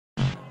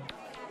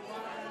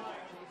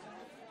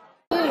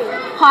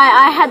Hi,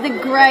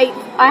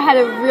 I had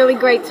a really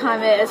great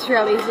time at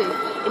Australia Zoo.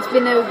 It's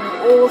been an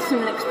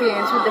awesome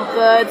experience with the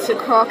birds, the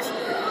crocs,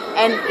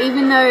 and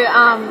even though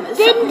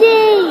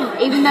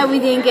even though we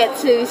didn't get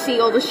to see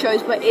all the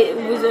shows, but it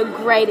was a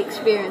great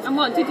experience. And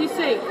what did you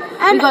see?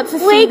 And we got to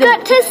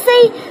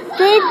see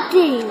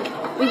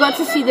Bindi. We got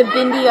to see the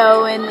Bindi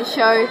Owen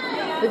show.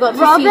 We got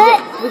to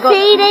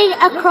feeding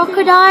a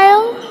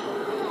crocodile.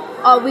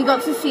 Oh, we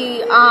got to see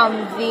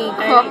the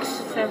crocs.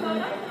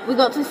 We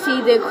got to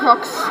see the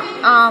crocs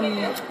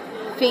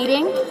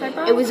feeding.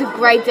 It was a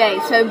great day.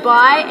 So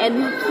bye,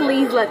 and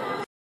please let.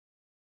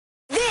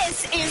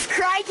 This is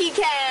Crikey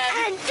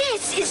Cam, and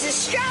this is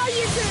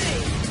Australia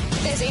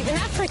Zoo. There's even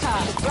Africa,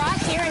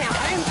 right here in our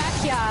own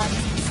backyard.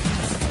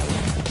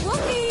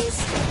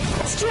 Lookies!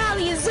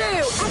 Australia Zoo,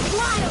 as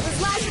wild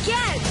as life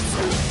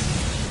gets.